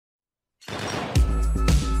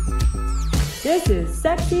This is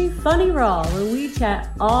Sexy Funny Raw, where we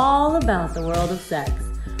chat all about the world of sex,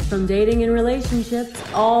 from dating and relationships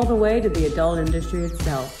all the way to the adult industry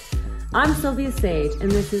itself. I'm Sylvia Sage,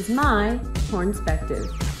 and this is my Pornspective,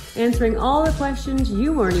 answering all the questions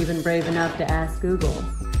you weren't even brave enough to ask Google.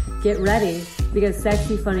 Get ready, because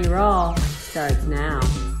Sexy Funny Raw starts now.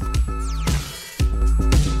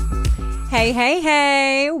 Hey, hey,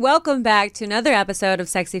 hey! Welcome back to another episode of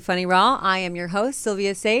Sexy Funny Raw. I am your host,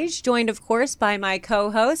 Sylvia Sage, joined, of course, by my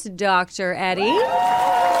co-host, Dr. Eddie,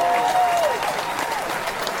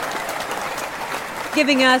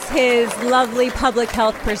 giving us his lovely public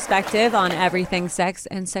health perspective on everything sex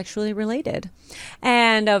and sexually related.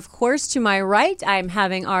 And, of course, to my right, I'm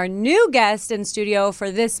having our new guest in studio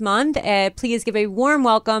for this month. Please give a warm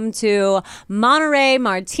welcome to Monterey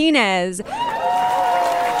Martinez,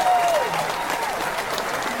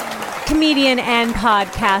 comedian and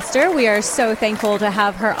podcaster. We are so thankful to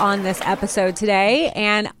have her on this episode today.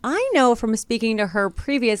 And I know from speaking to her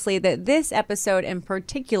previously that this episode in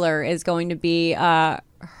particular is going to be her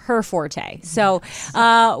forte. So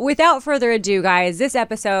without further ado, guys, this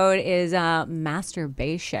episode is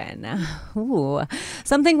masturbation. Ooh,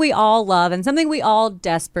 something we all love and something we all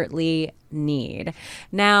desperately need.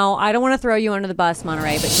 Now, I don't want to throw you under the bus,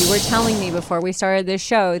 Monterey, but you were telling me before we started this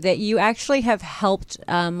show that you actually have helped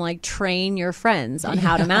train your friends on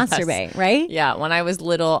how to masturbate, right? Yeah, when I was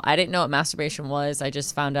little, I didn't know what masturbation was. I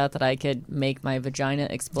just found out that I could make my vagina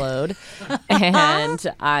explode. And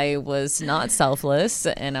I was not selfless.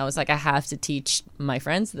 And I was like, I have to teach my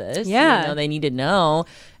friends this. Yeah. You know, they need to know.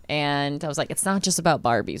 And I was like, it's not just about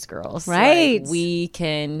Barbies, girls. Right.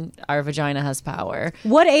 Like, our vagina has power.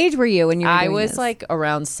 What age were you when you were doing I was this? like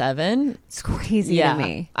around 7. It's crazy Yeah. to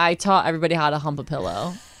me. I taught everybody how to hump a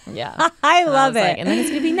pillow. Yeah. I And love was it. like, and then it's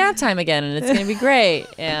going to be nap time again and it's going to be great.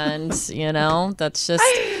 And, you know, that's just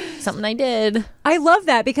something I did. I love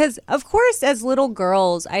that because, of course, as little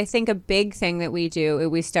girls, I think a big thing that we do is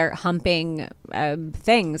we start humping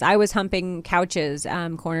things. I was humping couches,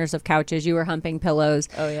 corners of couches. You were humping pillows.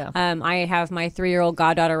 Oh, yeah. I have my 3-year-old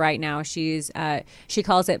goddaughter right now. She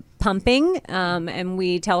calls it pumping, and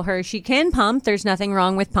we tell her she can pump. There's nothing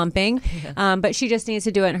wrong with pumping, but she just needs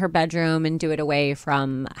to do it in her bedroom and do it away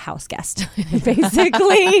from house guest,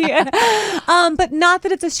 basically. But not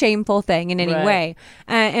that it's a shameful thing in any way.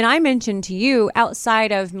 And I mentioned to you,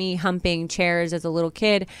 outside of me humping chairs as a little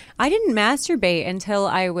kid, I didn't masturbate until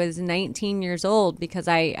I was 19 years old because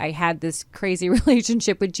I had this crazy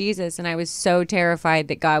relationship with Jesus, and I was so terrified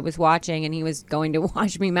that God was watching and he was going to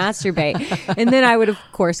watch me masturbate. And then I would, of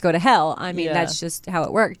course, go to hell. I mean, that's just how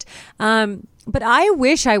it worked. But I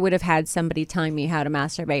wish I would have had somebody telling me how to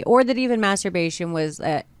masturbate, or that even masturbation was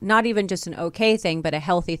not even just an okay thing, but a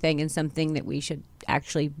healthy thing and something that we should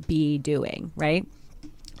actually be doing, right?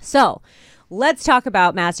 So let's talk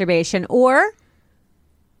about masturbation, or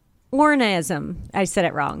orgasm. I said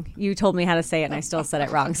it wrong. You told me how to say it and I still said it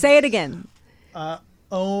wrong. Say it again.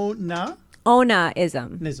 Onanism.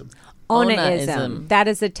 Onaism. That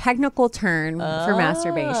is a technical term for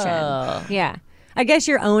masturbation. Yeah. I guess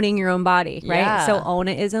you're owning your own body, right? Yeah. So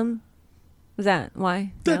onaism. Is that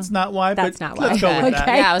why? That's No? not why, That's but not why. let's go with that.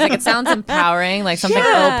 Okay. Yeah, I was like, it sounds empowering, like something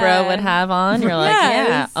Oprah would have on. You're like,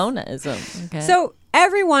 yeah, onaism. Okay. So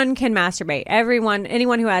everyone can masturbate.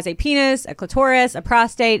 Anyone who has a penis, a clitoris, a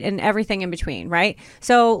prostate, and everything in between, right?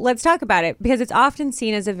 So let's talk about it because it's often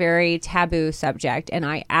seen as a very taboo subject, and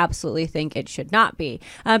I absolutely think it should not be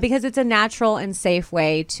because it's a natural and safe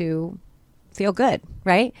way to feel good,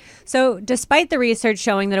 right? So despite the research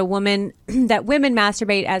showing that women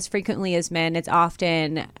masturbate as frequently as men, it's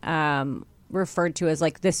often referred to as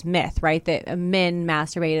like this myth, right? That men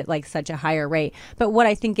masturbate at like such a higher rate. But what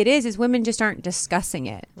I think it is women just aren't discussing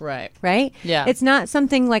it. Right. Right? Yeah. It's not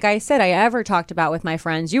something, like I said, I ever talked about with my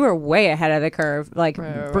friends. You were way ahead of the curve, like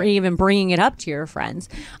even bringing it up to your friends.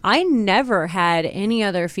 I never had any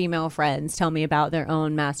other female friends tell me about their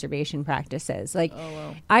own masturbation practices. Like,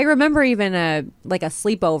 I remember even a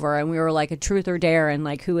sleepover, and we were like a truth or dare, and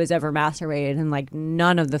like who has ever masturbated, and like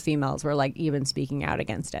none of the females were like even speaking out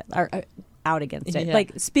against it. Or, out against it,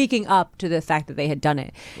 like speaking up to the fact that they had done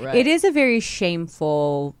it. Right. It is a very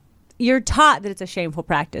shameful, you're taught that it's a shameful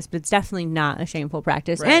practice, but it's definitely not a shameful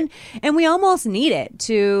practice. Right. And we almost need it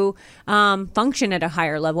to function at a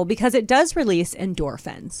higher level because it does release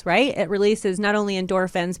endorphins, right? It releases not only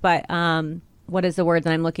endorphins, but what is the word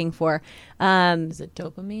that I'm looking for? Is it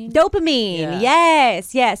dopamine? Dopamine. Yeah.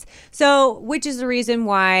 Yes. So, which is the reason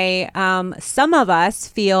why some of us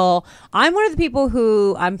feel, I'm one of the people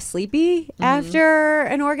who I'm sleepy after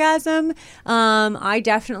an orgasm.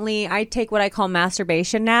 I take what I call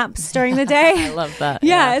masturbation naps during the day. I love that.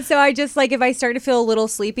 Yeah. So I just like, if I start to feel a little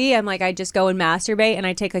sleepy, I'm like, I just go and masturbate and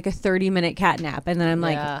I take like a 30-minute cat nap and then I'm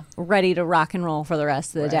like ready to rock and roll for the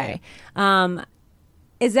rest of the day.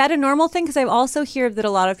 Is that a normal thing? Because I also hear that a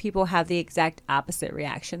lot of people have the exact opposite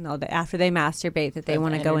reaction, though, that after they masturbate, that they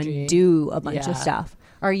want to go and do a bunch of stuff.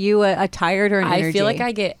 Are you a tired or an energy? I feel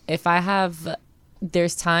like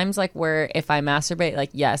there's times like where if I masturbate,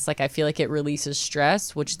 like, yes, like I feel like it releases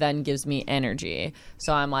stress, which then gives me energy.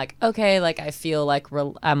 So I'm like, okay, like I feel like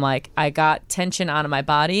I'm like, I got tension out of my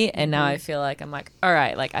body and now I feel like I'm like, all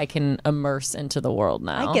right, like I can immerse into the world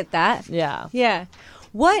now. I get that. Yeah. Yeah.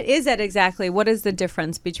 What is that exactly? What is the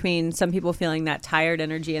difference between some people feeling that tired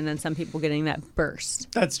energy and then some people getting that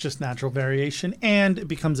burst? That's just natural variation, and it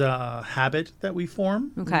becomes a habit that we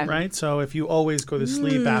form. Okay. Right? So if you always go to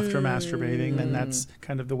sleep after masturbating, then that's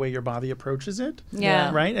kind of the way your body approaches it.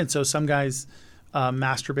 Yeah. Right? And so some guys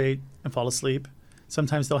masturbate and fall asleep.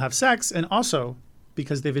 Sometimes they'll have sex and also,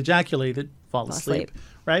 because they've ejaculated, fall asleep.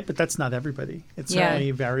 Right? But that's not everybody. It's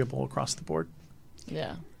certainly variable across the board.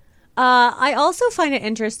 Yeah. I also find it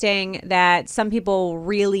interesting that some people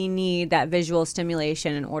really need that visual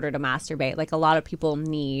stimulation in order to masturbate. Like a lot of people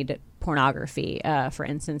need pornography, for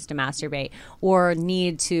instance, to masturbate, or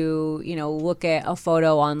need to, look at a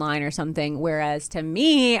photo online or something. Whereas to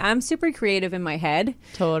me, I'm super creative in my head.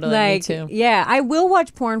 Totally. Like, me too. Yeah, I will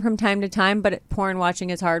watch porn from time to time, but porn watching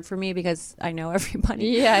is hard for me because I know everybody.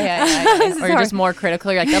 Yeah. Or you're just more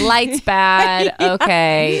critical. You're like, the light's bad.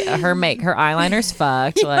 Okay. Her eyeliner's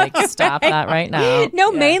fucked. Like, stop that right now.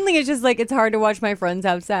 No, mainly it's just like it's hard to watch my friends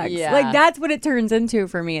have sex. Yeah. Like that's what it turns into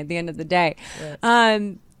for me at the end of the day.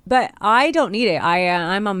 But I don't need it.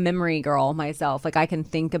 I'm a memory girl myself. Like I can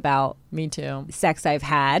think about Me too. sex I've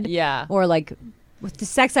had. Yeah. Or like with the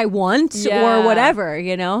sex I want or whatever,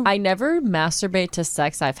 I never masturbate to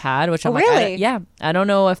sex I've had, which I'm really? I don't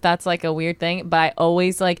know if that's like a weird thing, but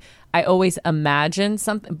I always imagine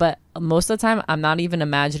something, but most of the time I'm not even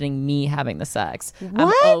imagining me having the sex. What?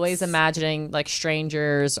 I'm always imagining like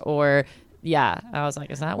strangers or I was like,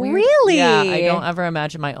 is that weird? Really? Yeah, I don't ever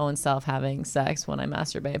imagine my own self having sex when I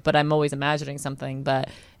masturbate, but I'm always imagining something, but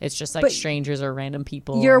it's just like strangers or random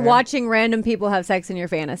people. You're watching random people have sex in your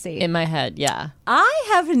fantasy. In my head, yeah. I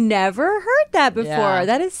have never heard that before. Yeah.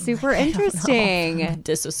 That is super interesting. I'm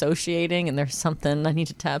disassociating and there's something I need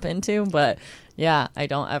to tap into, but yeah, I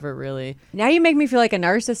don't ever really. Now you make me feel like a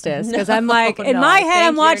narcissist because I'm like, in no, my I head, think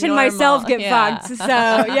I'm watching you're myself normal. get Yeah. fucked.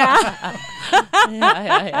 So, yeah.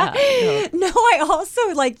 Yeah. No, I also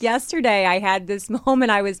like yesterday I had this moment.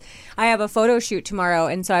 I have a photo shoot tomorrow,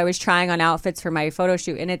 and so I was trying on outfits for my photo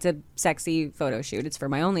shoot, and it's a sexy photo shoot. It's for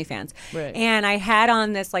my OnlyFans. Right. And I had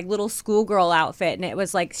on this like little schoolgirl outfit, and it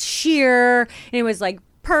was like sheer, and it was like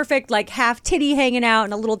perfect, like half titty hanging out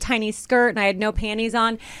and a little tiny skirt, and I had no panties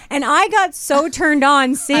on, and I got so turned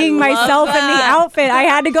on seeing myself in the outfit I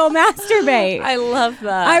had to go masturbate. I love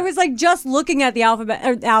that. I was like just looking at the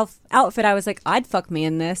outfit, I was like, I'd fuck me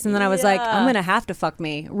in this, and then I was like, I'm gonna have to fuck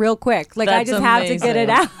me real quick, like I That's just have to get it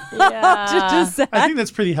out. Yeah. I think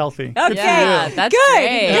that's pretty healthy. Okay. Yeah, that's Good.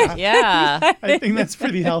 great. Yeah. I think that's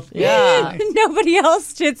pretty healthy. Yeah. Nobody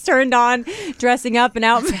else gets turned on dressing up in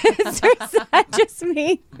outfits, or is that just me?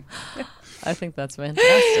 I think that's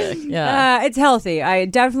fantastic. Yeah. It's healthy. I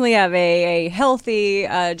definitely have a healthy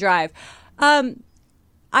drive.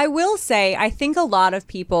 I will say, I think a lot of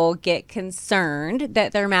people get concerned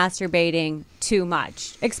that they're masturbating too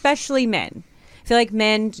much, especially men. I feel like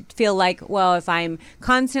men feel like, well, if I'm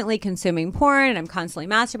constantly consuming porn and I'm constantly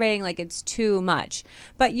masturbating, like it's too much.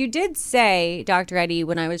 But you did say, Dr. Eddie,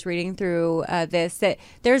 when I was reading through this, that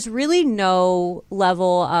there's really no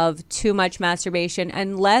level of too much masturbation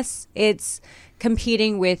unless it's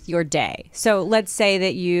competing with your day. So let's say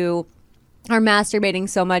that you are masturbating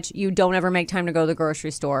so much you don't ever make time to go to the grocery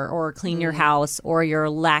store or clean your house, or you're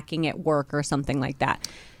lacking at work or something like that.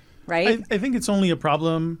 Right? I think it's only a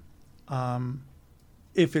problem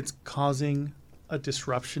if it's causing a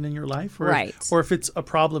disruption in your life, or if it's a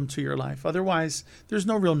problem to your life. Otherwise, there's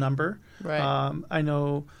no real number. Right. I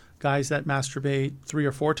know guys that masturbate 3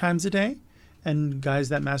 or 4 times a day, and guys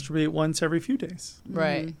that masturbate once every few days.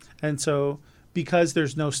 Right. And so, because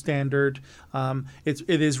there's no standard, it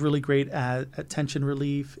is really great at tension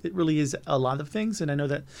relief. It really is a lot of things. And I know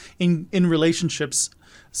that in relationships,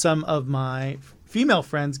 some of my female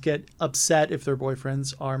friends get upset if their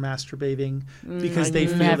boyfriends are masturbating because they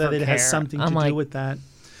feel never that it has care. something I'm to like, do with that.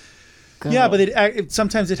 Go. Yeah, but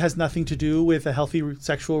sometimes it has nothing to do with a healthy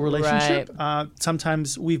sexual relationship.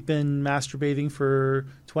 Sometimes we've been masturbating for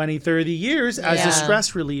 20, 30 years as a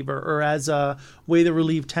stress reliever or as a way to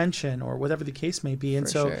relieve tension or whatever the case may be. And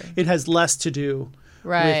it has less to do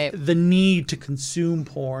with the need to consume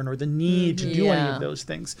porn or the need to do any of those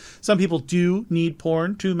things. Some people do need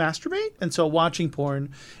porn to masturbate. And so watching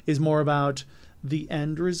porn is more about the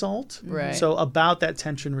end result. Right. So about that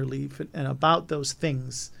tension relief and about those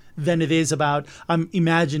things than it is about I'm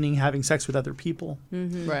imagining having sex with other people.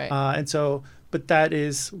 Right. But that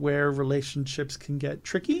is where relationships can get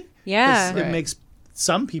tricky. Yeah. It makes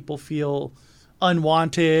some people feel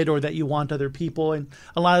unwanted or that you want other people. And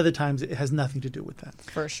a lot of the times it has nothing to do with that.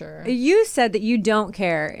 For sure. You said that you don't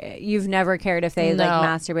care. You've never cared if they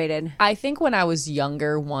masturbated. I think when I was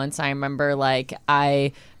younger, once I remember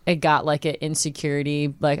it got like an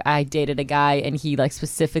insecurity. Like I dated a guy and he like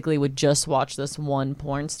specifically would just watch this one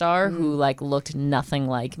porn star who like looked nothing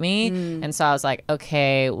like me. And so I was like,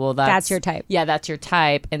 okay, well that's your type. Yeah, that's your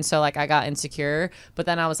type. And so like I got insecure. But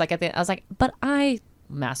then I was like, but I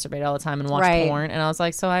masturbate all the time and watch porn, and I was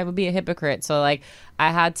like, so I would be a hypocrite. So like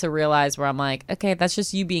I had to realize where I'm like, okay, that's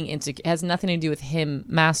just you being insecure. It has nothing to do with him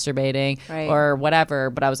masturbating or whatever,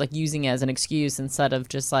 but I was like using it as an excuse instead of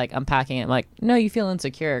just like unpacking it. I'm like, no, you feel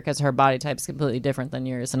insecure because her body type is completely different than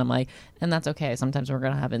yours. And I'm like, and that's okay, sometimes we're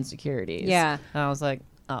gonna have insecurities. And I was like,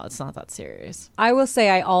 oh, it's not that serious. I will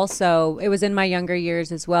say it was in my younger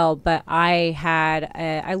years as well, but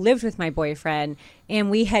I lived with my boyfriend and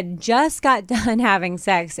we had just got done having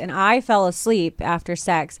sex and I fell asleep after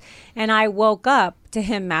sex and I woke up to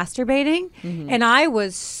him masturbating and I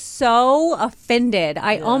was so offended.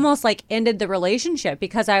 I almost like ended the relationship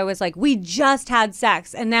because I was like, we just had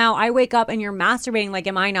sex and now I wake up and you're masturbating. Like,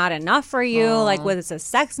 am I not enough for you? Like, was the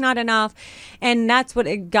sex not enough? And that's what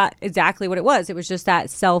it got, exactly what it was. It was just that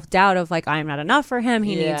self-doubt of like, I'm not enough for him.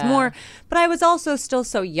 He needs more. But I was also still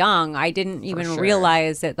so young. I didn't even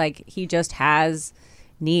realize that like he just has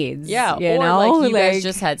needs. Yeah, you or know? like you guys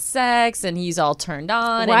just had sex and he's all turned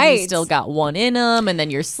on and he's still got one in him and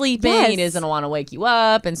then you're sleeping. He doesn't want to wake you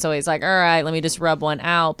up. And so he's like, all right, let me just rub one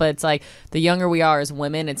out. But it's like the younger we are as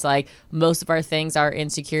women, it's like most of our things are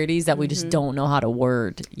insecurities that we just don't know how to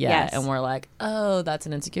word yet. And we're like, oh, that's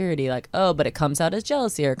an insecurity. Like, oh, but it comes out as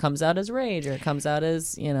jealousy or it comes out as rage or it comes out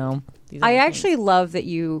as, you know. I actually love that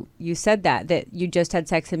you said that you just had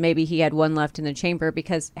sex and maybe he had one left in the chamber,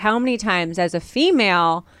 because how many times as a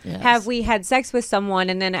female have we had sex with someone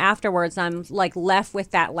and then afterwards I'm like left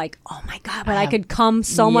with that like, oh my God, but I could come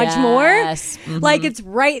so much more. Like it's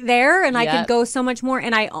right there and I could go so much more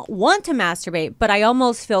and I want to masturbate, but I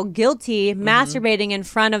almost feel guilty masturbating in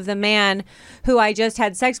front of the man who I just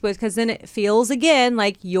had sex with, because then it feels again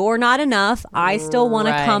like you're not enough. I still want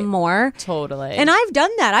to come more. Totally. And I've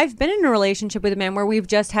done that. I've been in a relationship with a man where we've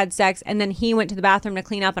just had sex and then he went to the bathroom to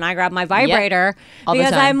clean up and I grabbed my vibrator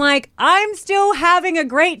because I'm like, I'm still having a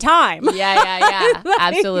great time. Yeah.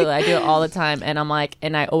 Absolutely. I do it all the time. And I'm like,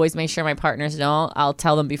 and I always make sure my partners know. I'll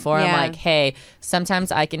tell them before. I'm like, hey,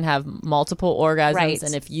 sometimes I can have multiple orgasms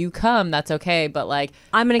and if you come, that's okay. But like,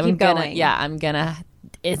 I'm going to keep going. Yeah,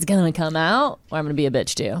 it's going to come out or I'm going to be a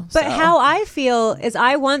bitch too. But how I feel is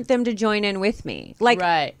I want them to join in with me.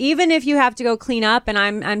 Like, even if you have to go clean up and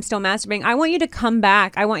I'm still masturbating, I want you to come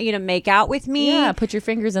back. I want you to make out with me. Yeah, put your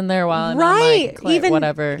fingers in there while I'm like,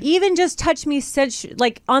 whatever. Even just touch me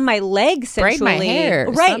like on my leg sensually. Braid my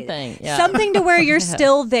hair. Something. Yeah. Something to where you're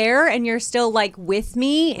still there and you're still like with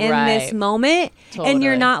me in this moment and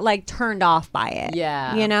you're not like turned off by it.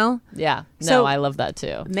 Yeah. You know? Yeah. No, I love that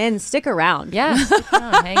too. Men, stick around. Yeah.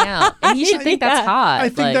 Hang out. And you should think that's hot. I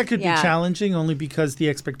think that could be challenging only because the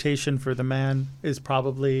expectation for the man is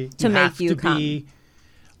probably to make you come. Be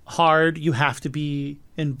hard. You have to be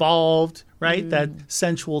involved, right? That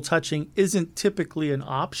sensual touching isn't typically an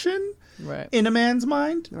option in a man's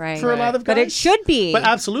mind for a lot of guys. But it should be. But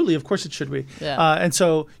absolutely. Of course it should be. Yeah. And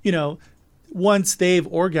so, you know, once they've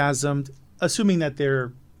orgasmed, assuming that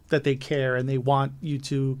they care and they want you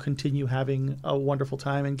to continue having a wonderful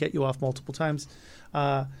time and get you off multiple times,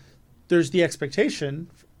 there's the expectation.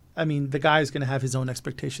 I mean, the guy is going to have his own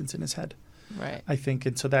expectations in his head, right? I think,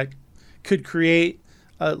 and so that could create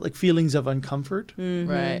like feelings of uncomfort,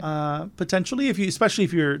 right? Potentially, especially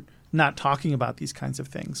if you're not talking about these kinds of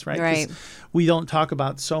things, right? Right. 'Cause we don't talk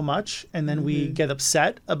about so much, and then we get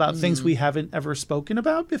upset about things we haven't ever spoken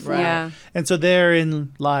about before, Yeah. and so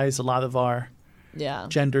therein lies a lot of our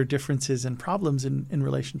gender differences and problems in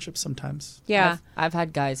relationships sometimes. Yeah. I've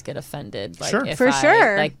had guys get offended. Like, Sure. if For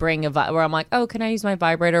sure. like bring where I'm like, oh, can I use my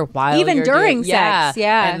vibrator while Even you're during doing, sex,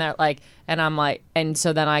 yeah. And they're like, and I'm like, and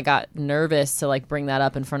so then I got nervous to like bring that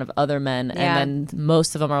up in front of other men, Yeah. and then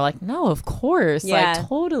most of them are like, no, of course, Yeah. like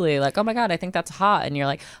totally, like, oh my god, I think that's hot, and you're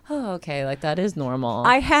like, oh, okay, like that is normal.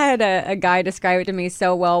 I had a guy describe it to me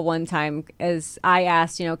so well one time as I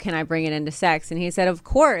asked, can I bring it into sex? And he said, of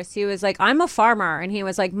course. He was like, I'm a farmer. And he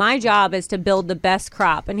was like, my job is to build the best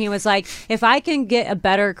crop. And he was like, if I can get a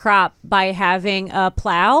better crop by having a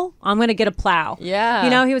plow, I'm going to get a plow.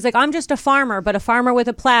 Yeah. He was like, I'm just a farmer, but a farmer with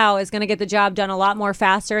a plow is going to get the job done a lot more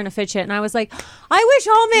faster and efficient. And I was like, I wish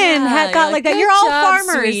all men had thought like that. good You're all job,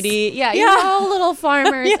 farmers. Sweetie. Yeah, you're all little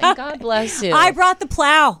farmers, and God bless you. I brought the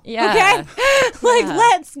plow. Yeah. Okay.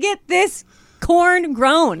 Let's get this corn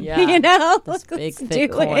grown. Yeah. Let's big do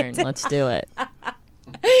thick corn. it. Let's do it.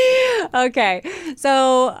 Okay.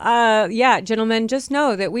 So, gentlemen, just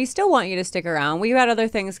know that we still want you to stick around. We've got other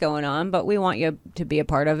things going on, but we want you to be a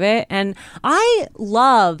part of it. And I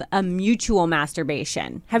love a mutual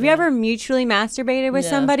masturbation. Have you ever mutually masturbated with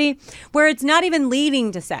somebody where it's not even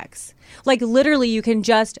leading to sex? Like literally you can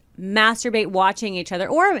just masturbate watching each other,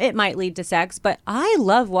 or it might lead to sex, but I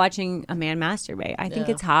love watching a man masturbate. I think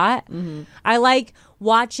it's hot. Mm-hmm. I like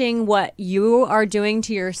watching what you are doing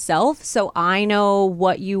to yourself, so I know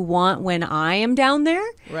what you want when I am down there.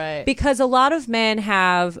 Right. Because a lot of men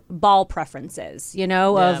have ball preferences,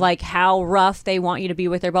 of like how rough they want you to be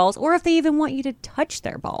with their balls, or if they even want you to touch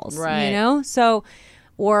their balls, Right. So,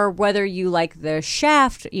 or whether you like the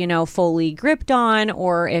shaft, fully gripped on,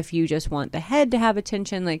 or if you just want the head to have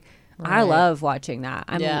attention. Like, I love watching that.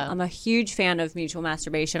 I'm a huge fan of mutual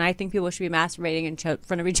masturbation. I think people should be masturbating in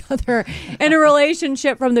front of each other in a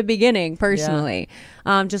relationship from the beginning, personally.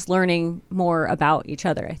 Just learning more about each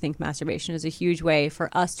other. I think masturbation is a huge way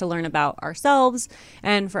for us to learn about ourselves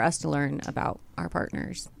and for us to learn about our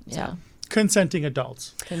partners. Yeah. So. Consenting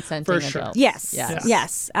adults. Consenting For adults. sure.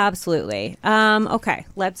 Yes, absolutely. Okay,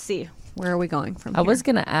 let's see. Where are we going from I here? was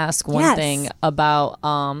gonna ask one thing about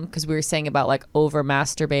because we were saying about like over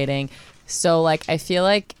masturbating. So like I feel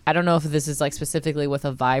like I don't know if this is like specifically with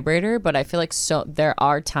a vibrator, but I feel like there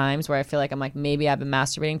are times where I feel like I'm like maybe I've been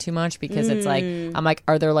masturbating too much because it's like I'm like,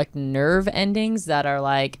 are there like nerve endings that are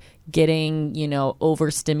like getting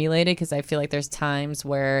overstimulated? Because I feel like there's times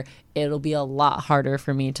where it'll be a lot harder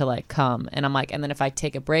for me to like come, and I'm like, and then if I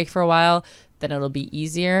take a break for a while, then it'll be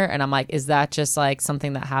easier. And I'm like, is that just like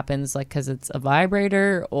something that happens like because it's a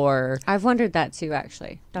vibrator? Or I've wondered that too,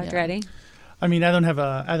 actually. Dr. Eddie? I mean, I don't have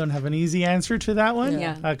an easy answer to that one.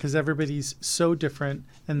 Yeah. Because everybody's so different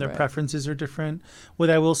and their Right. preferences are different.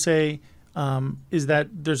 What I will say is that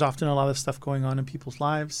there's often a lot of stuff going on in people's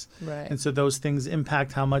lives. Right. And so those things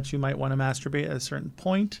impact how much you might want to masturbate at a certain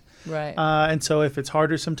point. Right. And so if it's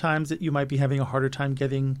harder sometimes, that you might be having a harder time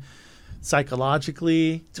getting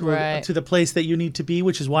psychologically to the place that you need to be,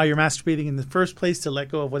 which is why you're masturbating in the first place, to let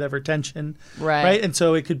go of whatever tension. Right. And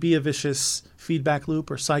so it could be a vicious feedback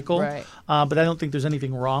loop or cycle. Right. But I don't think there's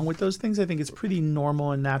anything wrong with those things. I think it's pretty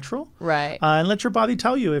normal and natural. Right. And let your body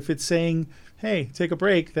tell you. If it's saying, hey, take a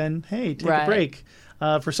break, then hey, take a break.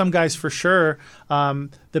 For some guys, for sure,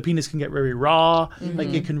 the penis can get very raw, like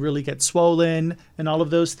it can really get swollen and all of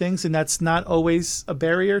those things. And that's not always a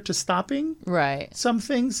barrier to stopping some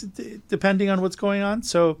things, depending on what's going on.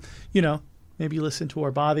 So, maybe listen to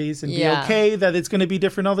our bodies and be okay that it's going to be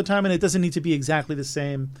different all the time. And it doesn't need to be exactly the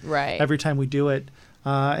same every time we do it.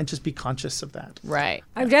 And just be conscious of that. Right.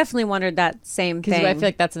 I've definitely wondered that same thing. Because I feel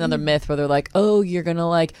like that's another myth where they're like, oh, you're going to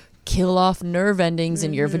like kill off nerve endings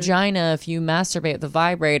in your vagina if you masturbate with the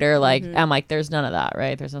vibrator. Like, I'm like, there's none of that,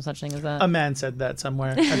 right? There's no such thing as that. A man said that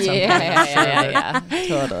somewhere. At some point. Yeah.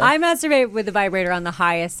 Totally. I masturbate with the vibrator on the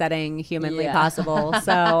highest setting humanly possible.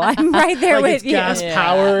 So I'm right there like with it's you. gas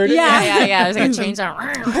powered. Yeah. There's like a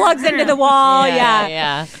chainsaw. Plugs into the wall.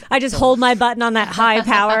 Yeah. I just hold my button on that high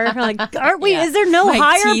power. I'm like, aren't we? Yeah. Is there no My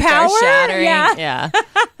higher teeth power? are shattering. Yeah.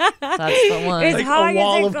 That's the one. It's Like high a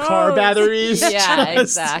wall as it of car goes. batteries. Yeah,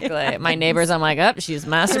 Just- exactly. My neighbors, I'm like, oh, she's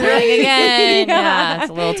masturbating again. Yeah, it's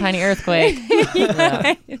a little tiny earthquake.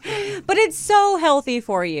 Yeah. But it's so healthy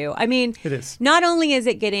for you. I mean, It is. Not only is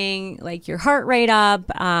it getting like your heart rate up,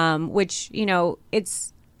 which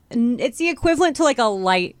it's the equivalent to like a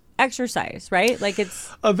light exercise, right? Like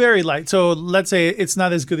it's A very light. So let's say it's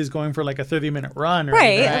not as good as going for like a 30-minute run. Or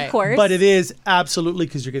right, anything, of course. But it is absolutely,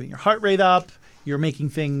 because you're getting your heart rate up. you're making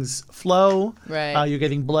things flow. Right. You're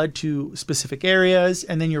getting blood to specific areas,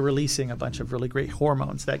 and then you're releasing a bunch of really great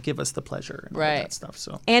hormones that give us the pleasure and all that stuff.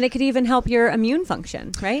 So, and it could even help your immune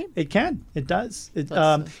function, right? It can. It does.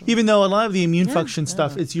 Even though a lot of the immune function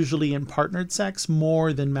stuff is usually in partnered sex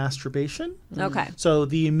more than masturbation. Okay. So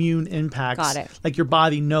the immune impacts, Got it. like your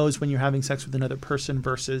body knows when you're having sex with another person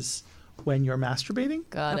versus when you're masturbating.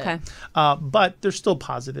 Got Okay. it. But there's still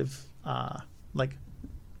positive, like,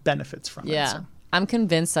 benefits from it. Yeah. So. I'm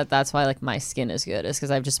convinced that that's why like my skin is good, is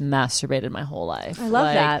because I've just masturbated my whole life. I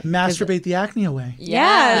love that. Masturbate the acne away.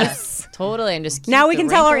 Yes. Totally. And just keep Now we the can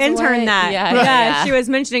tell our wrinkles intern away. that. Yeah. She was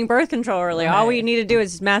mentioning birth control earlier. All we Right. need to do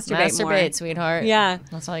is just masturbate more. Masturbate, sweetheart. Yeah.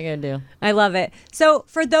 That's all you gotta do. I love it. So,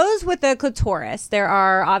 for those with the clitoris, there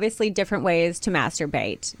are obviously different ways to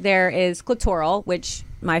masturbate. There is clitoral, which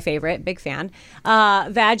my favorite, big fan.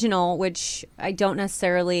 Vaginal, which I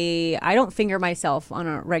don't finger myself on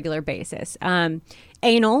a regular basis.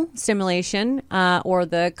 Anal stimulation, or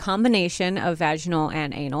the combination of vaginal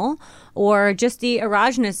and anal, or just the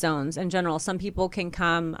erogenous zones in general. Some people can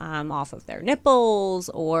come off of their nipples,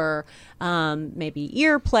 or maybe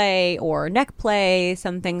ear play or neck play,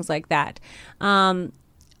 some things like that.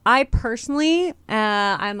 I personally,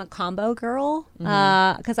 I'm a combo girl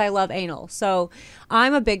because I love anal. So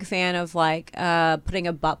I'm a big fan of like putting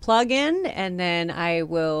a butt plug in, and then I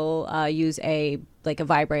will use a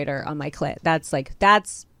vibrator on my clit.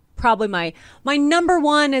 That's probably my number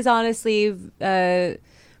one is honestly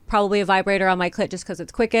probably a vibrator on my clit just because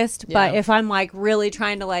it's quickest. Yeah. But if I'm like really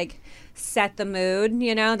trying to like set the mood,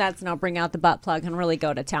 that's when I'll bring out the butt plug and really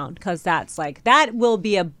go to town, because that will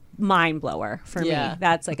be a mind blower for me.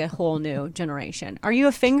 That's like a whole new generation. Are you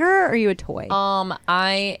a finger or are you a toy?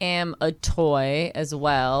 I am a toy as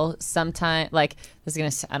well. Sometimes, like,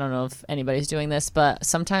 I don't know if anybody's doing this, but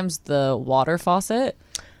sometimes the water faucet.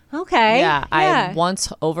 Okay. Yeah. I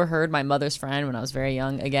once overheard my mother's friend when I was very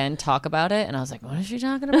young again talk about it, and I was like, what is she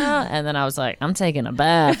talking about? And then I was like, I'm taking a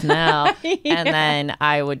bath now. And then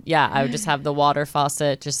I would just have the water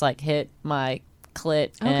faucet just like hit my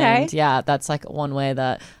clit. Okay. And that's like one way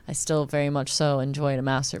that I still very much so enjoy to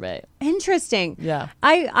masturbate. Interesting. Yeah.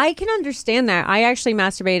 I can understand that. I actually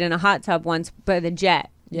masturbated in a hot tub once, but the jet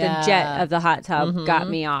of the hot tub got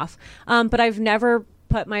me off. But I've never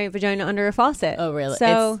put my vagina under a faucet. Oh, really?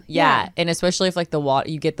 So and especially if like the water,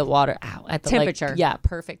 you get the water out at the temperature.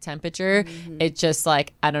 Perfect temperature. It's just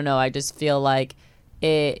like, I don't know. I just feel like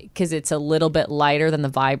because it's a little bit lighter than the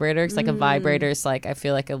vibrator. Because like a vibrator is like, I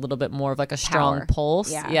feel like a little bit more of like a strong Power.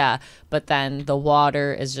 pulse. Yeah. But then the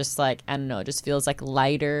water is just like, I don't know, it just feels like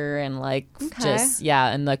lighter and like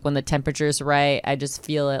and like when the temperature's right, I just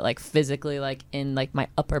feel it like physically like in like my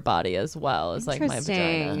upper body as well as like my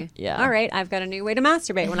vagina. Yeah. All right. I've got a new way to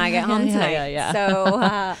masturbate when I get home tonight. Yeah.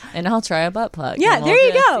 So and I'll try a butt plug. yeah, And there we'll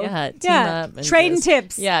you just, go. Team up and Trading just-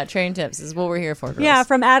 tips. Yeah, trading tips is what we're here for, girls. Yeah,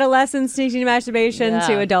 from adolescence to masturbation Yeah.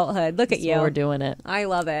 to adulthood. Look at That's you. what we're doing it. I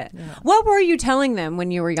love it. What were you telling them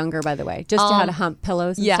when you were younger, by the way? Just how to hump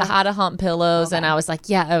pillows and stuff? How to hump pillows. And I was like,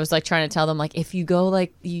 I was like trying to tell them, like, if you go,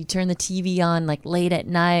 like, you turn the TV on, like, late at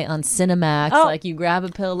night on Cinemax, like, you grab a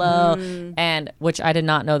pillow, and which I did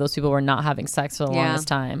not know those people were not having sex for the longest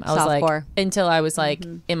time. I was like, Softcore. until I was, like,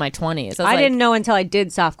 in my 20s. I didn't know until I did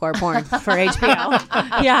softcore porn for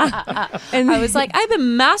HBO. Yeah. And I was like, I've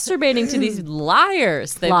been masturbating to these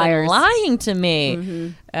liars. They've been lying to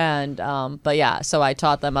me. And but so I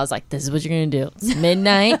taught them. I was like, this is what you're gonna do. It's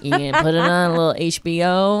midnight. You're gonna put it on a little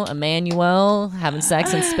HBO, Emmanuel, having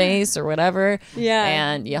sex in space or whatever. Yeah.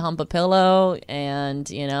 And you hump a pillow, and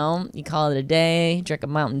you call it a day. Drink a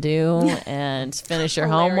Mountain Dew, and finish your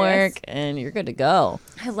homework, and you're good to go.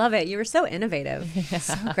 I love it. You were so innovative.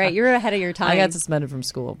 So great. You were ahead of your time. I got suspended from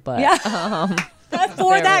school, but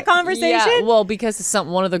for that conversation. Yeah, well, because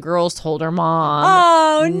one of the girls told her mom.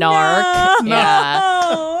 Oh, narc. no. Yeah.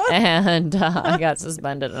 And I got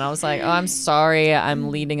suspended, and I was like, "Oh, I'm sorry. I'm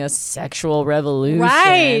leading a sexual revolution.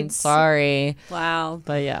 Right. Sorry." Wow.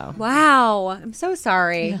 But yeah, Wow. I'm so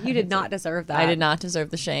sorry. You did not deserve that. I did not deserve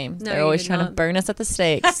the shame. No, They're you always did trying to not. burn us at the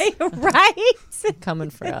stakes. Right? Coming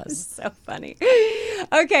for us. So funny.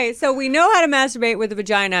 Okay, so we know how to masturbate with the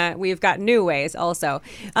vagina. We've got new ways also.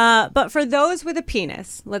 But for those with a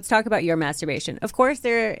penis, let's talk about your masturbation. Of course,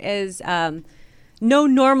 there is no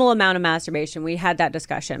normal amount of masturbation. We had that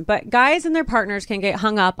discussion. But guys and their partners can get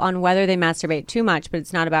hung up on whether they masturbate too much, but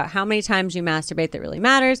it's not about how many times you masturbate that really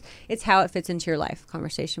matters. It's how it fits into your life.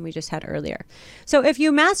 Conversation we just had earlier. So if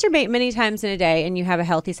you masturbate many times in a day and you have a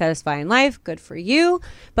healthy, satisfying life, good for you.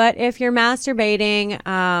 But if you're masturbating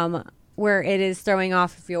where it is throwing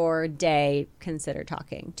off your day, consider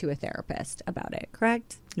talking to a therapist about it,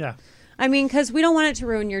 correct? Yeah. I mean, because we don't want it to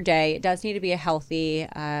ruin your day. It does need to be a healthy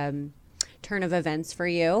turn of events for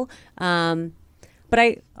you.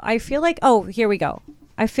 But I feel like, here we go.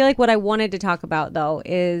 I feel like what I wanted to talk about, though,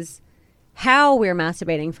 is how we're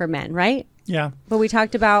masturbating for men, right? Yeah. But we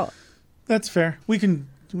talked about... That's fair. We can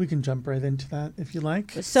jump right into that if you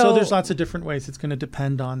like. So there's lots of different ways. It's going to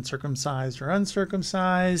depend on circumcised or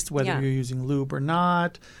uncircumcised, whether you're using lube or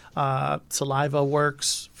not. Saliva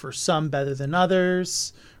works for some better than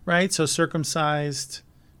others, right? So circumcised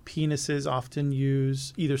penises often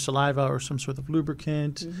use either saliva or some sort of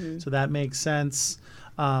lubricant. So that makes sense.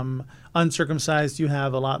 Uncircumcised, you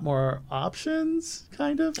have a lot more options,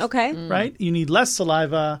 kind of. Okay. Right? You need less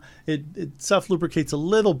saliva. It self-lubricates a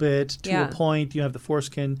little bit to a point. You have the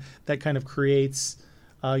foreskin that kind of creates,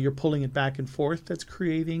 you're pulling it back and forth. That's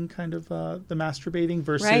creating kind of the masturbating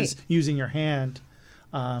versus using your hand.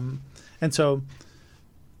 And so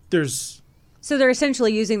there's... So they're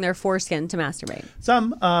essentially using their foreskin to masturbate.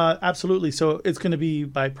 Some, absolutely. So it's going to be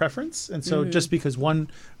by preference. And so just because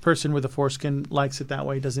one person with a foreskin likes it that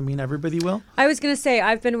way doesn't mean everybody will. I was going to say,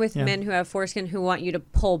 I've been with men who have foreskin who want you to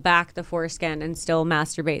pull back the foreskin and still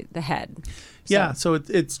masturbate the head. So. Yeah, so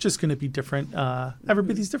it's just going to be different.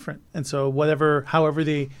 Everybody's different. And so however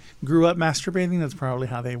they grew up masturbating, that's probably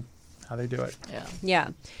how they do it. Yeah.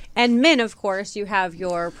 And men, of course, you have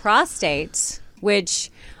your prostate,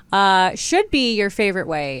 which... should be your favorite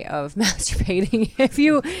way of masturbating. If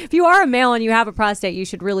you are a male and you have a prostate, you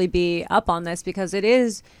should really be up on this because it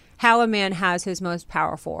is how a man has his most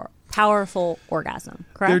powerful orgasm.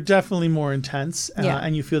 Correct? They're definitely more intense,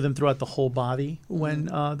 and you feel them throughout the whole body when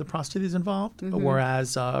the prostate is involved,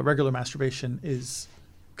 whereas regular masturbation is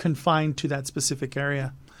confined to that specific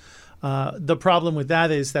area. The problem with that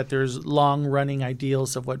is that there's long-running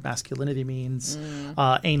ideals of what masculinity means,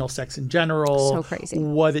 anal sex in general, so crazy.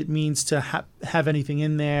 What it means to have anything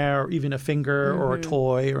in there, or even a finger or a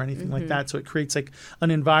toy or anything like that. So it creates like an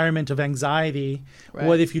environment of anxiety. Right.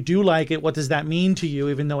 What if you do like it? What does that mean to you,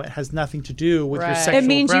 even though it has nothing to do with your sexual It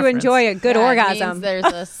means preference? you enjoy a good orgasm. There's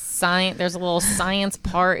a little science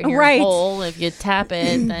part in your hole. If you tap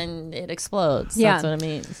it, then it explodes. That's what it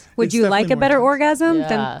means. Would you like a better orgasm? Yeah.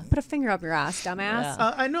 Then put a finger up your ass, dumbass.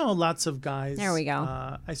 Yeah. I know lots of guys. There we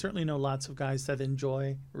go. I certainly know lots of guys that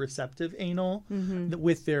enjoy receptive anal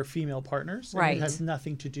with their female partners. Right. And it has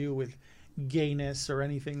nothing to do with gayness or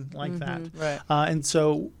anything like that. Right. And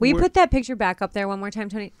so Will you put that picture back up there one more time,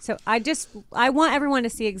 Tony? So I want everyone to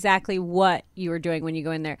see exactly what you are doing when you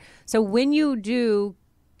go in there. So when you do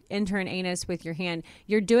enter an anus with your hand,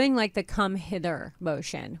 you're doing like the come hither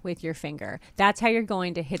motion with your finger. That's how you're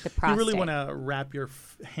going to hit the prostate. You really want to wrap your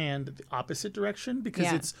hand the opposite direction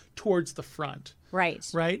because it's towards the front. Right.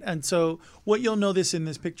 And so what you'll notice in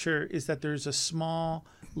this picture is that there's a small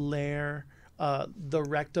layer. The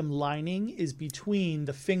rectum lining is between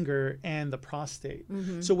the finger and the prostate.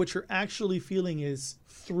 So what you're actually feeling is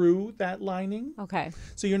through that lining. Okay.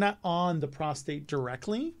 So you're not on the prostate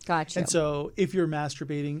directly. Gotcha. And so if you're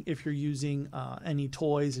masturbating, if you're using any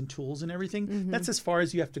toys and tools and everything, that's as far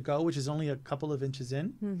as you have to go, which is only a couple of inches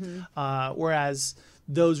in. Whereas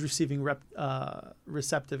those receiving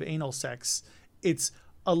receptive anal sex, it's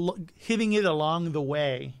hitting it along the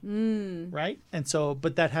way, right? And so,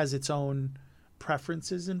 but that has its own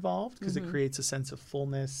preferences involved because it creates a sense of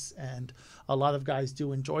fullness, and a lot of guys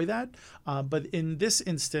do enjoy that. But in this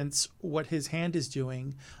instance, what his hand is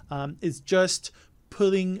doing is just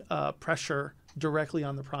putting pressure directly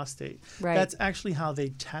on the prostate. Right. That's actually how they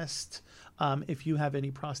test if you have any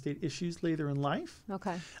prostate issues later in life.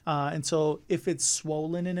 Okay. And so if it's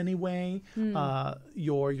swollen in any way,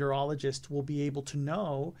 your urologist will be able to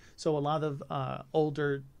know. So a lot of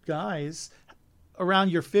older guys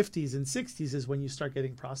around your 50s and 60s is when you start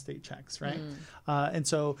getting prostate checks, right? And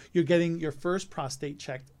so you're getting your first prostate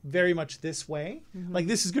checked very much this way. Like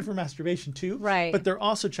this is good for masturbation too. Right. But they're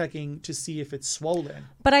also checking to see if it's swollen.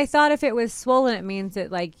 But I thought if it was swollen, it means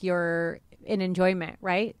that like you're in enjoyment,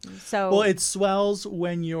 right? So Well, it swells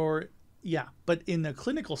when you're, but in the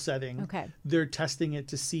clinical setting, Okay. they're testing it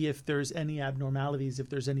to see if there's any abnormalities, if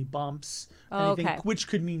there's any bumps, anything, Okay. which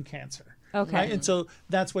could mean cancer. Okay. Right? And so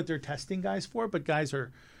that's what they're testing guys for, but guys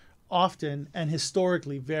are often and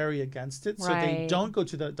historically very against it. So they Right. don't go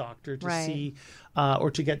to the doctor to Right. see or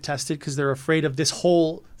to get tested because they're afraid of this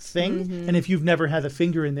whole thing. And if you've never had a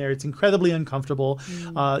finger in there, it's incredibly uncomfortable.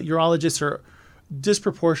 Urologists are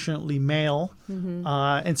disproportionately male.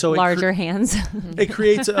 And so larger hands. it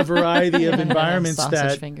creates a variety of environments Sausage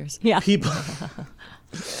that fingers. people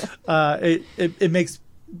it makes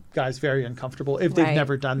guys very uncomfortable if they've Right.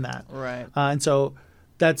 never done that. Right. And so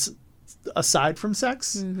that's aside from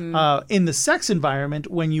sex. In the sex environment,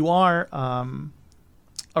 when you are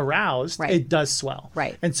aroused, Right. it does swell.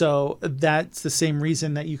 Right. And so that's the same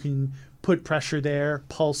reason that you can put pressure there,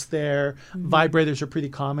 pulse there. Vibrators are pretty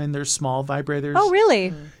common. There's small vibrators. Oh,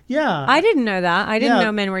 really? Yeah. I didn't know that. I didn't Yeah.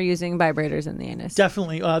 know men were using vibrators in the anus.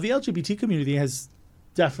 Definitely. The LGBT community has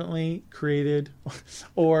definitely created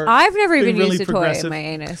or I've never been even really used a toy progressive. in my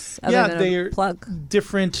anus other Yeah, than they're a plug.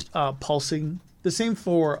 different pulsing. The same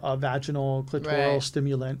for a vaginal clitoral Right.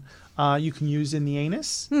 stimulant. You can use in the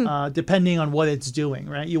anus, depending on what it's doing,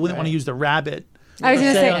 right? You wouldn't want to Right. use the rabbit. I was per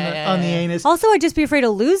gonna se, say- on the anus. Also, I'd just be afraid to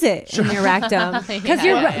lose it in your rectum because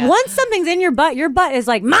Yeah. once something's in your butt is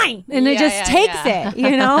like mine, and it Yeah, just yeah, takes yeah. it.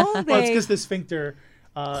 You know, Well, it's They because the sphincter,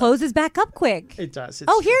 closes back up quick. it does.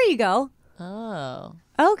 Oh, here you go. Oh.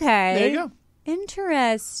 Okay. There you go.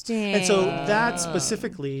 Interesting. And so that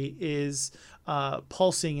specifically is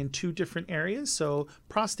pulsing in two different areas. So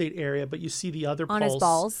prostate area, but you see the other On pulse. his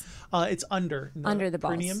balls? It's under Under the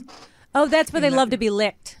balls. perineum. Oh, that's where they that- love to be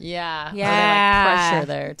licked. Yeah. Yeah. Or they like pressure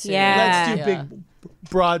there too. Yeah. Let's do Yeah. big,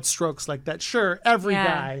 broad strokes like that. Sure, every Yeah.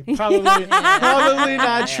 guy. Probably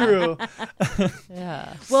not true.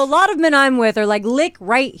 Yeah. Well, a lot of men I'm with are like, lick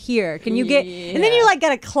right here. Can you get? And then you Yeah. like got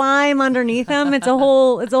to climb underneath them. It's a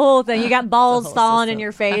whole thing. You got balls whole falling in system.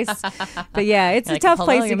 your face. But yeah, it's a Like, tough hello,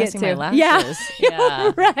 place to you're get missing to. my Yeah, lashes.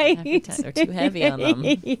 Yeah. right. They're too heavy on them.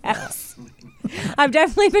 Yes. I've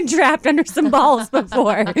definitely been trapped under some balls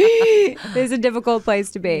before. It's a difficult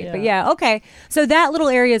place to be. But yeah, okay. So that little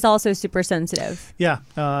area is also super sensitive. Yeah,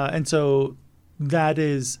 and so that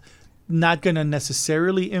is not going to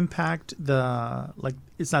necessarily impact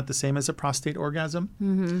it's not the same as a prostate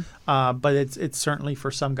orgasm, but it's certainly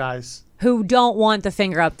for some guys. Who don't want the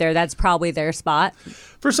finger up there? That's probably their spot.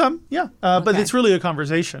 For some, yeah, but Okay. it's really a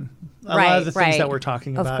conversation. A lot Right, of the things that right. we're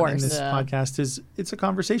talking Of about in course. this Yeah. podcast it's a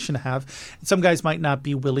conversation to have. And some guys might not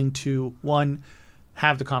be willing to, one,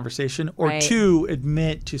 have the conversation, or Right. two,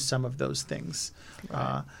 admit to some of those things.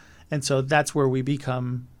 And so that's where it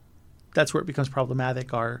becomes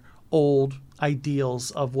problematic, our old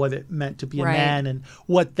ideals of what it meant to be a Right. man and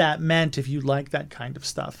what that meant if you like that kind of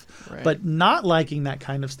stuff. Right. But not liking that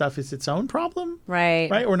kind of stuff is its own problem, Right.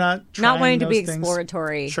 right? Or not Not wanting to be those things.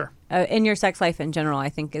 exploratory. Sure. In your sex life in general, I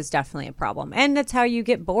think is definitely a problem. And that's how you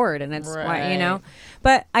get bored. And it's why, you know. Right.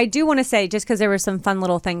 But I do want to say, just because there were some fun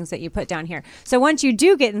little things that you put down here. So once you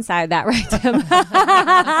do get inside that rectum,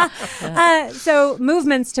 so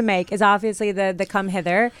movements to make is obviously the come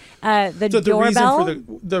hither, the So doorbell.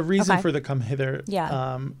 the reason Okay. for the come hither,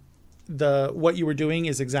 Yeah. what you were doing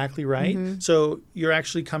is exactly right. So you're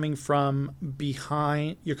actually coming from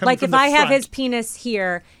behind. You're coming like from if the I have front. his penis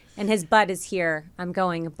here and his butt is here, I'm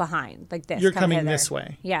going behind like this. You're come coming hither. this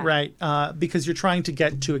way, Yeah. right? Because you're trying to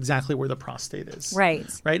get to exactly where the prostate is, Right.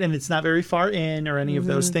 Right, and it's not very far in or any of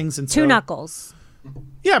those things. And Two so, knuckles.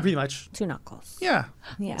 yeah, pretty much, 2 knuckles. yeah.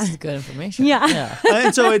 Yeah. This is good information. Yeah. Yeah.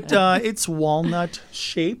 And so it's walnut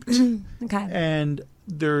shaped, Okay. and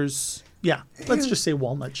let's just say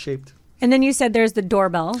walnut shaped. And then you said there's the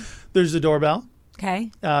doorbell. There's the doorbell.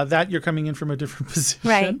 Okay. That you're coming in from a different position.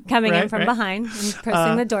 Right. Coming in right, from right. behind and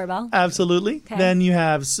pressing the doorbell. Absolutely. Okay. Then you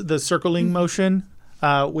have the circling motion,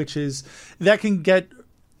 which is that can get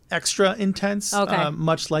extra intense, Okay.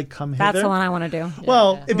 much like come hither. That's the one I want to do.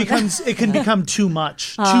 Well, it can become too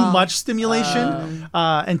much, too much stimulation,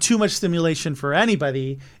 and too much stimulation for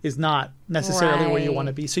anybody is not necessarily where you Right. want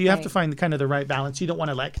to be. So you have to Right. find kind of the right balance. You don't want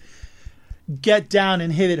to like get down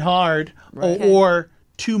and hit it hard, Right. or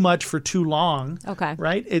too much for too long. Okay.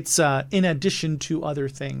 Right? It's in addition to other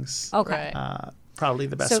things. Okay. Right. Probably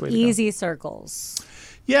the best So way to go. easy circles.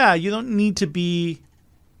 Yeah, you don't need to be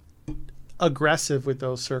aggressive with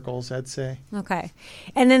those circles, I'd say. Okay.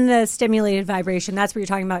 And then the stimulated vibration, that's what you're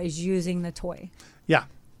talking about, is using the toy. Yeah.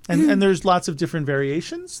 And there's lots of different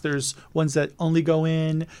variations. There's ones that only go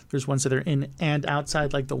in. There's ones that are in and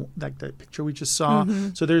outside, like the picture we just saw.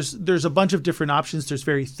 So there's a bunch of different options. There's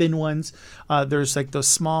very thin ones. There's like those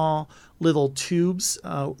small little tubes.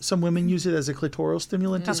 Some women use it as a clitoral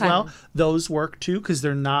stimulant as Okay. well. Those work too because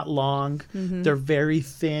they're not long. They're very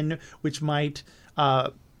thin, which might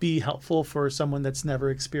be helpful for someone that's never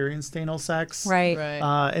experienced anal sex. Right.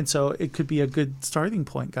 Right. And so it could be a good starting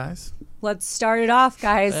point, guys. Let's start it off,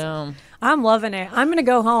 guys. Boom. I'm loving it. I'm going to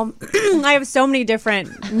go home. I have so many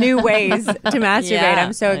different new ways to masturbate. Yeah,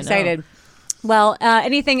 I'm so I know. excited. Well,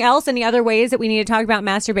 anything else? Any other ways that we need to talk about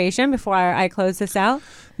masturbation before I close this out?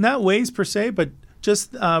 Not ways per se, but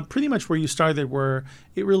just pretty much where you started, where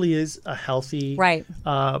it really is a healthy Right.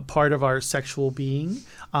 part of our sexual being.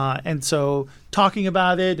 And so talking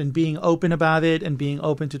about it and being open about it and being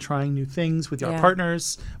open to trying new things with our Yeah.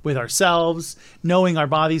 partners, with ourselves, knowing our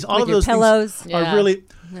bodies, all With of your those pillows. things are Yeah. really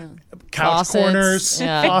couch Faucets. corners,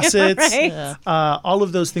 Yeah. faucets. Right. Yeah. All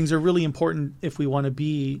of those things are really important if we want to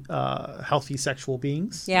be healthy sexual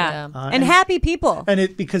beings. Yeah. Yeah. And happy people.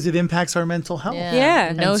 And because it impacts our mental health.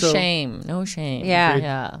 Yeah. No And so- shame. No shame. Yeah.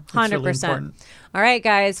 Yeah. It's really 100%. important. All right,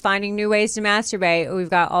 guys, finding new ways to masturbate. We've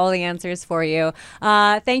got all the answers for you.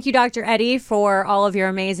 Thank you, Dr. Eddie, for all of your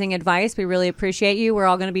amazing advice. We really appreciate you. We're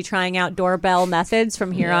all going to be trying out doorbell methods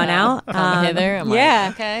from here on out. Come hither. I'm yeah.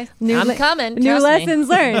 like, okay. New I'm le- coming. New Trust me. lessons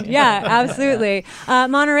learned. Yeah, absolutely.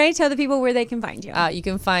 Monterey, tell the people where they can find you. You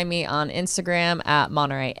can find me on Instagram at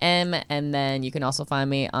Monterey M, and then you can also find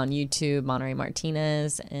me on YouTube, Monterey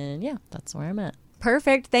Martinez, and yeah, that's where I'm at.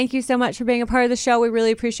 Perfect. Thank you so much for being a part of the show. We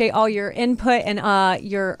really appreciate all your input and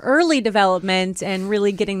your early development and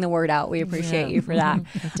really getting the word out. We appreciate you for that.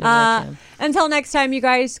 what I can. Until next time, you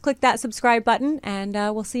guys, click that subscribe button, and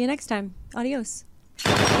we'll see you next time. Adios.